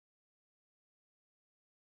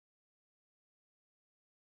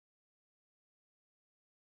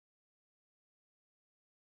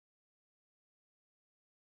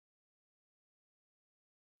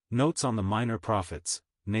Notes on the Minor Prophets,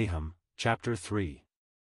 Nahum, Chapter 3.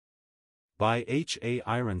 By H. A.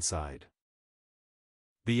 Ironside.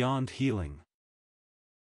 Beyond Healing.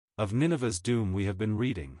 Of Nineveh's doom we have been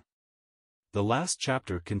reading. The last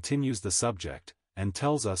chapter continues the subject, and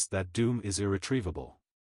tells us that doom is irretrievable.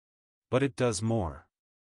 But it does more.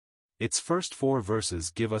 Its first 4 verses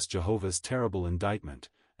give us Jehovah's terrible indictment,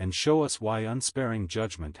 and show us why unsparing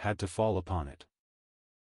judgment had to fall upon it.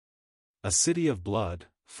 A city of blood,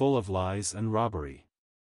 full of lies and robbery.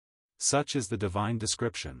 Such is the divine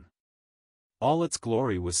description. All its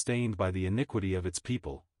glory was stained by the iniquity of its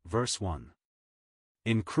people, verse 1.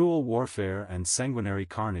 In cruel warfare and sanguinary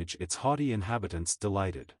carnage its haughty inhabitants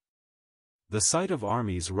delighted. The sight of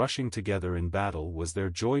armies rushing together in battle was their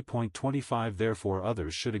joy. 25 Therefore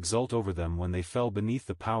others should exult over them when they fell beneath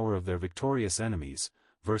the power of their victorious enemies,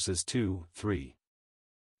 verses 2, 3.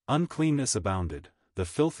 Uncleanness abounded, the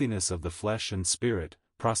filthiness of the flesh and spirit,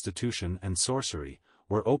 prostitution and sorcery,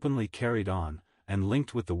 were openly carried on, and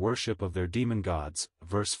linked with the worship of their demon gods,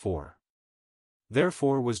 verse 4.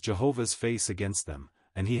 Therefore was Jehovah's face against them,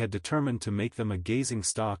 and he had determined to make them a gazing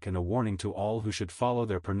stock and a warning to all who should follow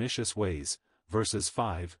their pernicious ways, verses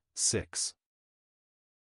 5, 6.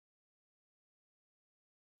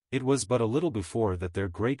 It was but a little before that their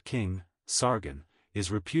great king, Sargon,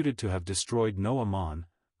 is reputed to have destroyed No-Amon,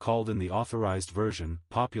 called in the Authorized Version,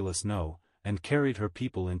 Populus No, and carried her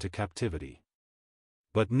people into captivity.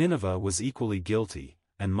 But Nineveh was equally guilty,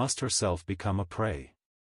 and must herself become a prey.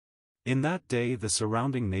 In that day the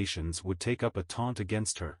surrounding nations would take up a taunt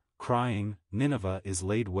against her, crying, Nineveh is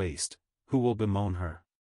laid waste, who will bemoan her?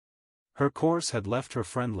 Her course had left her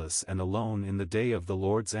friendless and alone in the day of the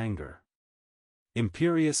Lord's anger.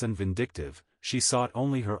 Imperious and vindictive, she sought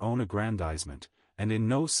only her own aggrandizement, and in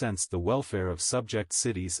no sense the welfare of subject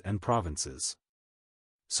cities and provinces.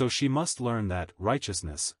 So she must learn that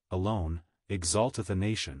righteousness, alone, exalteth a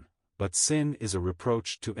nation, but sin is a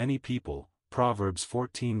reproach to any people, Proverbs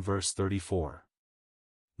 14 verse 34.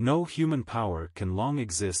 No human power can long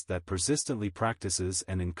exist that persistently practices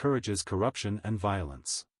and encourages corruption and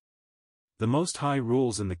violence. The Most High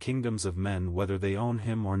rules in the kingdoms of men whether they own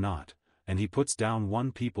him or not, and he puts down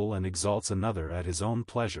one people and exalts another at his own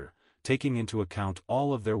pleasure, taking into account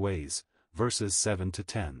all of their ways, verses 7 to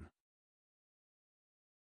 10.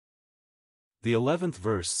 The 11th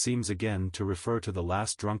verse seems again to refer to the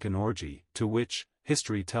last drunken orgy, to which,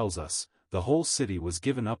 history tells us, the whole city was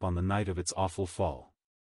given up on the night of its awful fall.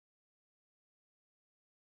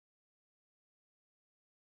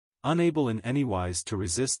 Unable in any wise to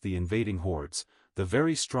resist the invading hordes, the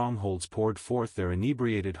very strongholds poured forth their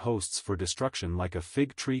inebriated hosts for destruction like a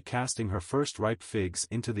fig tree casting her first ripe figs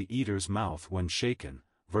into the eater's mouth when shaken,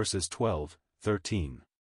 verses 12, 13.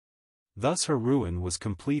 Thus her ruin was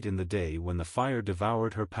complete in the day when the fire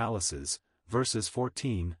devoured her palaces, verses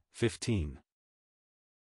 14, 15.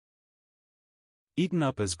 Eaten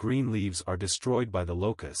up as green leaves are destroyed by the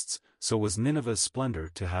locusts, so was Nineveh's splendor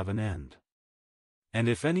to have an end. And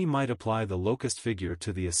if any might apply the locust figure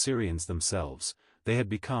to the Assyrians themselves, they had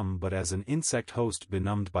become but as an insect host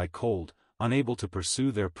benumbed by cold, unable to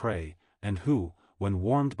pursue their prey, and who, when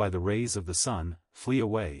warmed by the rays of the sun, flee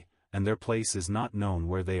away, and their place is not known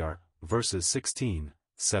where they are, verses 16,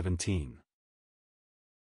 17.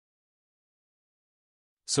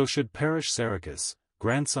 So should perish Sarachus,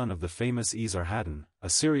 grandson of the famous Esarhaddon,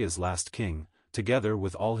 Assyria's last king, together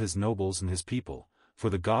with all his nobles and his people, for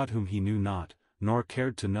the God whom he knew not, nor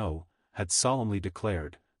cared to know, had solemnly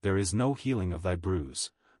declared, There is no healing of thy bruise,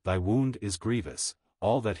 thy wound is grievous,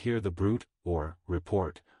 all that hear the bruit, or,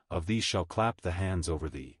 report, of thee shall clap the hands over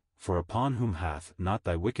thee, for upon whom hath not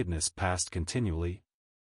thy wickedness passed continually?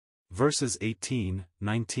 Verses 18,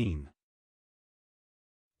 19.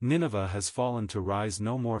 Nineveh has fallen to rise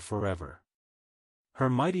no more forever. Her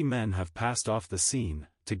mighty men have passed off the scene,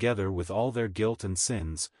 together with all their guilt and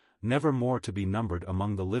sins, never more to be numbered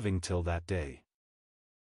among the living till that day.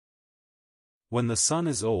 When the sun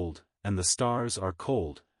is old, and the stars are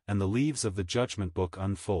cold, and the leaves of the judgment book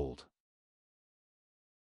unfold.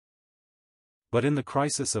 But in the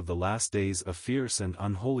crisis of the last days a fierce and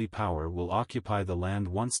unholy power will occupy the land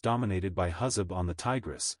once dominated by Huzzab on the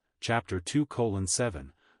Tigris, chapter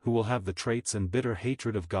 2:7, who will have the traits and bitter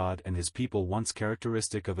hatred of God and his people once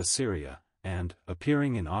characteristic of Assyria, and,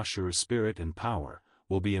 appearing in Ashur's spirit and power,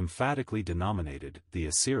 will be emphatically denominated the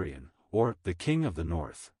Assyrian, or the King of the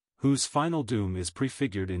North, whose final doom is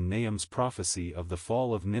prefigured in Nahum's prophecy of the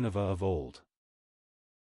fall of Nineveh of old.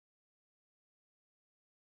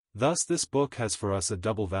 Thus this book has for us a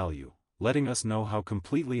double value, letting us know how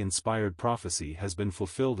completely inspired prophecy has been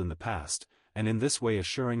fulfilled in the past, and in this way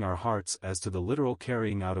assuring our hearts as to the literal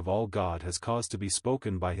carrying out of all God has caused to be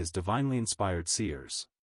spoken by his divinely inspired seers.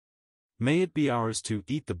 May it be ours to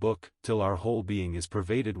eat the book till our whole being is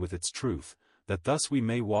pervaded with its truth, that thus we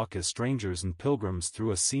may walk as strangers and pilgrims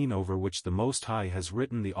through a scene over which the Most High has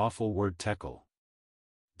written the awful word Tekel.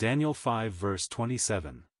 Daniel 5 verse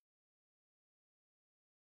 27.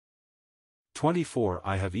 24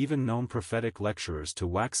 I have even known prophetic lecturers to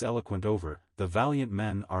wax eloquent over, the valiant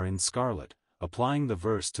men are in scarlet, applying the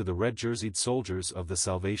verse to the red-jerseyed soldiers of the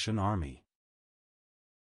Salvation Army.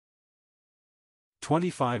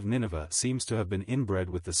 25 Nineveh seems to have been inbred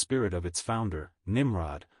with the spirit of its founder,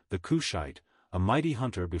 Nimrod, the Cushite, a mighty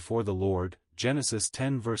hunter before the Lord, Genesis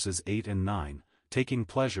 10 verses 8 and 9, taking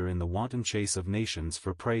pleasure in the wanton chase of nations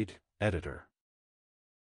for prey. Editor.